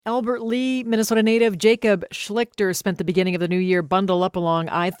Albert Lea, Minnesota native Jacob Schlichter spent the beginning of the new year bundled up along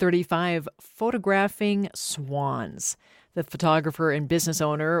I-35 photographing swans. The photographer and business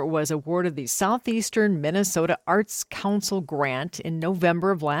owner was awarded the Southeastern Minnesota Arts Council grant in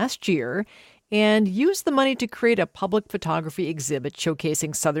November of last year and used the money to create a public photography exhibit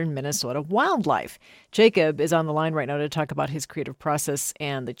showcasing southern Minnesota wildlife. Jacob is on the line right now to talk about his creative process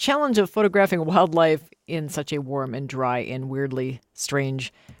and the challenge of photographing wildlife in such a warm and dry and weirdly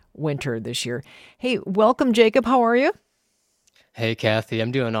strange winter this year. Hey, welcome, Jacob. How are you? Hey, Cathy,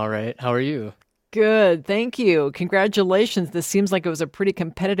 I'm doing all right. How are you? Good. Thank you. Congratulations. This seems like it was a pretty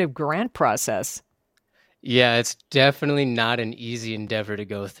competitive grant process. Yeah, it's definitely not an easy endeavor to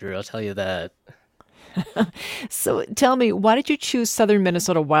go through, I'll tell you that. So tell me, why did you choose southern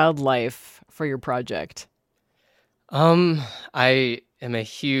Minnesota wildlife for your project? I am a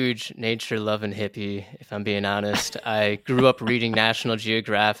huge nature loving hippie, if I'm being honest. I grew up reading National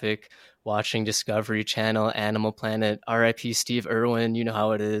Geographic, watching Discovery Channel, Animal Planet, RIP Steve Irwin, you know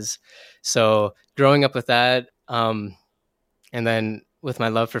how it is. So growing up with that, and then with my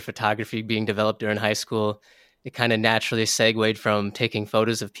love for photography being developed during high school, it kind of naturally segued from taking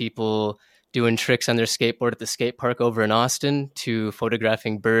photos of people doing tricks on their skateboard at the skate park over in Austin to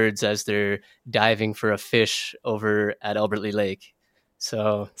photographing birds as they're diving for a fish over at Albert Lea Lake.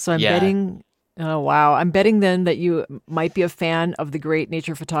 So, So I'm yeah. betting, oh wow, I'm betting then that you might be a fan of the great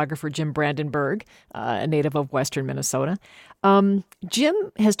nature photographer Jim Brandenburg, a native of Western Minnesota. Jim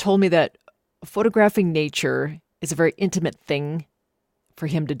has told me that photographing nature is a very intimate thing for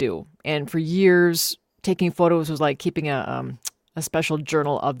him to do, and for years, taking photos was like keeping a special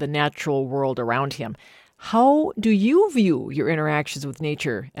journal of the natural world around him. How do you view your interactions with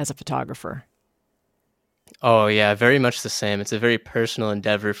nature as a photographer? Oh, yeah, very much the same. It's a very personal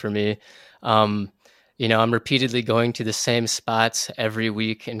endeavor for me. Um, I'm repeatedly going to the same spots every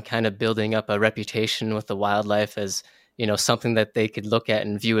week and kind of building up a reputation with the wildlife as, something that they could look at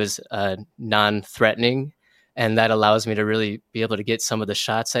and view as non-threatening. And that allows me to really be able to get some of the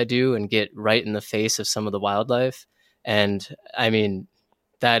shots I do and get right in the face of some of the wildlife. And I mean,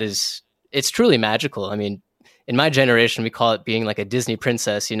 it's truly magical. I mean, in my generation, we call it being like a Disney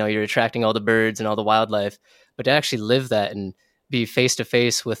princess. You're attracting all the birds and all the wildlife, but to actually live that and be face to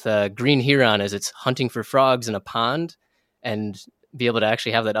face with a green heron as it's hunting for frogs in a pond and be able to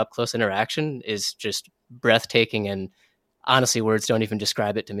actually have that up close interaction is just breathtaking. And honestly, words don't even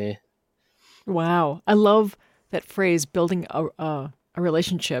describe it to me. Wow, I love that phrase, building a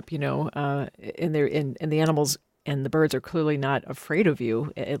relationship. And the animals and the birds are clearly not afraid of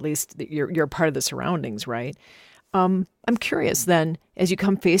you. At least you're part of the surroundings, right? I'm curious then, as you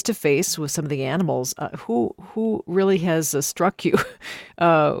come face to face with some of the animals, who really has struck you?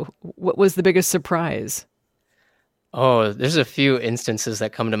 What was the biggest surprise? Oh, there's a few instances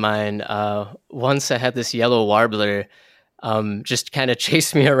that come to mind. Once I had this yellow warbler just kind of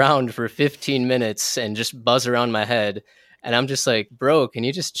chase me around for 15 minutes and just buzz around my head. And I'm just like, bro, can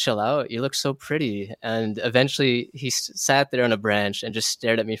you just chill out? You look so pretty. And eventually he sat there on a branch and just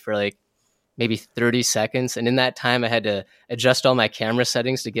stared at me for like maybe 30 seconds. And in that time, I had to adjust all my camera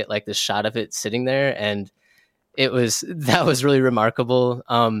settings to get like this shot of it sitting there. And that was really remarkable.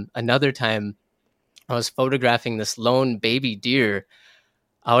 Another time I was photographing this lone baby deer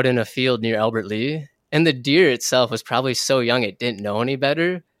out in a field near Albert Lea. And the deer itself was probably so young it didn't know any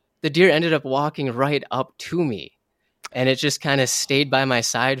better. The deer ended up walking right up to me. And it just kind of stayed by my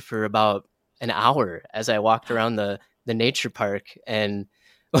side for about an hour as I walked around the nature park and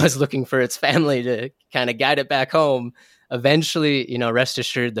was looking for its family to kind of guide it back home. Eventually, rest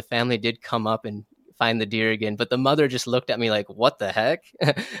assured, the family did come up and find the deer again. But the mother just looked at me like, what the heck?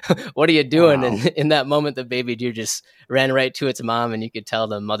 What are you doing? Wow. And in that moment, the baby deer just ran right to its mom. And you could tell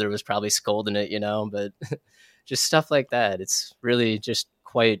the mother was probably scolding it, but just stuff like that. It's really just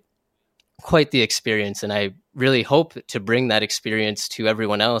quite the experience. And I really hope to bring that experience to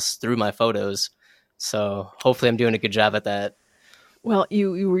everyone else through my photos. So hopefully I'm doing a good job at that. Well,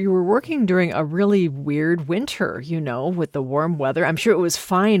 you were working during a really weird winter, with the warm weather. I'm sure it was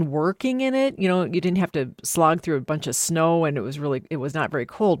fine working in it. You didn't have to slog through a bunch of snow and it was not very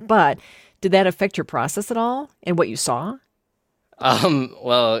cold. But did that affect your process at all and what you saw?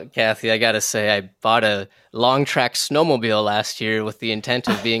 Well, Cathy, I gotta say, I bought a long track snowmobile last year with the intent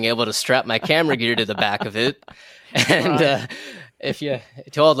of being able to strap my camera gear to the back of it. And Right. if you,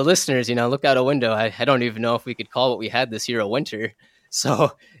 to all the listeners, look out a window. I don't even know if we could call what we had this year a winter.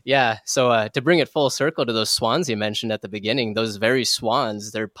 So yeah, to bring it full circle to those swans you mentioned at the beginning, those very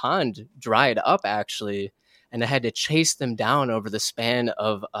swans, their pond dried up actually, and I had to chase them down over the span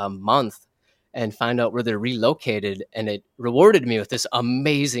of a month and find out where they're relocated. And it rewarded me with this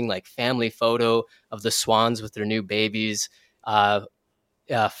amazing like family photo of the swans with their new babies,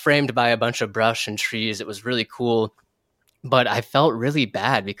 framed by a bunch of brush and trees. It was really cool. But I felt really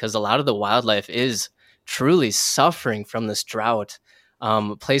bad because a lot of the wildlife is truly suffering from this drought.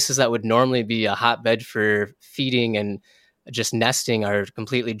 Places that would normally be a hotbed for feeding and just nesting are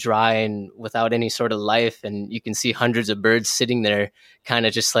completely dry and without any sort of life. And you can see hundreds of birds sitting there kind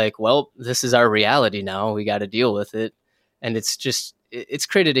of just like, well, this is our reality now. We got to deal with it. And it's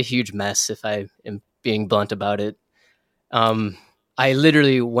created a huge mess, if I am being blunt about it. I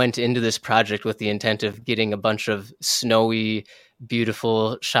literally went into this project with the intent of getting a bunch of snowy,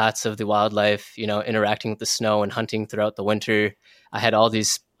 beautiful shots of the wildlife, interacting with the snow and hunting throughout the winter. I had all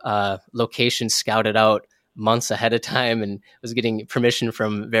these locations scouted out months ahead of time and was getting permission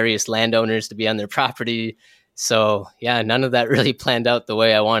from various landowners to be on their property. So yeah, none of that really planned out the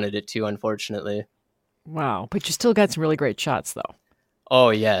way I wanted it to, unfortunately. Wow. But you still got some really great shots though.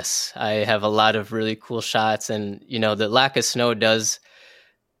 Oh yes. I have a lot of really cool shots, and the lack of snow does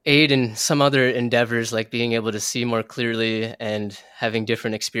aid in some other endeavors, like being able to see more clearly and having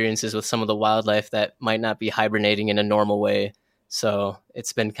different experiences with some of the wildlife that might not be hibernating in a normal way. So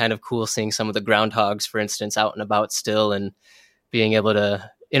it's been kind of cool seeing some of the groundhogs, for instance, out and about still, and being able to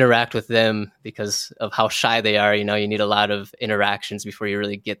interact with them because of how shy they are. You need a lot of interactions before you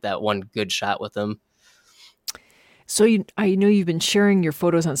really get that one good shot with them. So I know you've been sharing your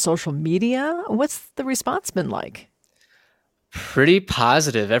photos on social media. What's the response been like? Pretty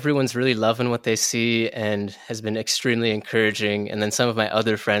positive. Everyone's really loving what they see and has been extremely encouraging. And then some of my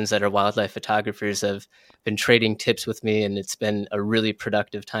other friends that are wildlife photographers have been trading tips with me, and it's been a really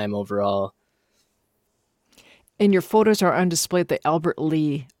productive time overall. And your photos are on display at the Albert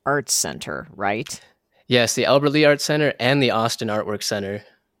Lea Arts Center, right? Yes, the Albert Lea Arts Center and the Austin Artwork Center.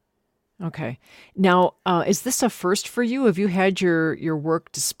 Okay. Now, is this a first for you? Have you had your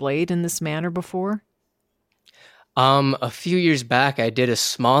work displayed in this manner before? A few years back, I did a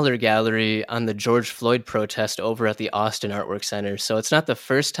smaller gallery on the George Floyd protest over at the Austin Artwork Center. So it's not the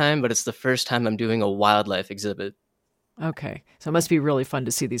first time, but it's the first time I'm doing a wildlife exhibit. Okay. So it must be really fun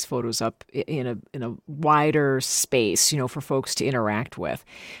to see these photos up in a wider space, for folks to interact with.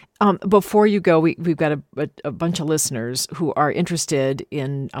 Before you go, we've got a bunch of listeners who are interested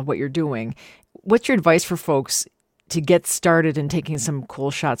in what you're doing. What's your advice for folks to get started in taking some cool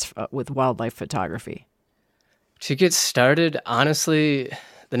shots with wildlife photography? To get started, honestly,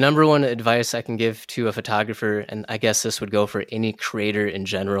 the number one advice I can give to a photographer, and I guess this would go for any creator in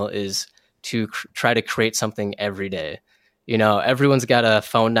general, is to try to create something every day. Everyone's got a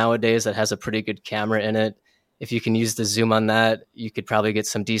phone nowadays that has a pretty good camera in it. If you can use the zoom on that, you could probably get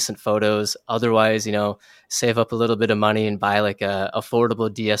some decent photos. Otherwise, save up a little bit of money and buy like a affordable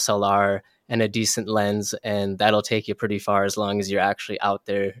DSLR and a decent lens, and that'll take you pretty far as long as you're actually out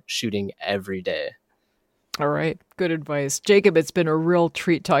there shooting every day. All right. Good advice. Jacob, it's been a real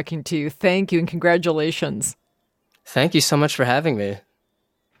treat talking to you. Thank you and congratulations. Thank you so much for having me.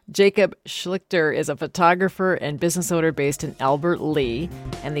 Jacob Schlichter is a photographer and business owner based in Albert Lea,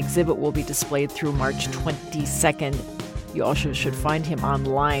 and the exhibit will be displayed through March 22nd. You also should find him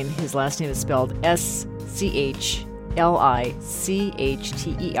online. His last name is spelled Schlichter,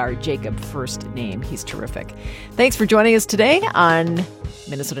 Jacob, first name. He's terrific. Thanks for joining us today on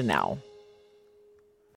Minnesota Now.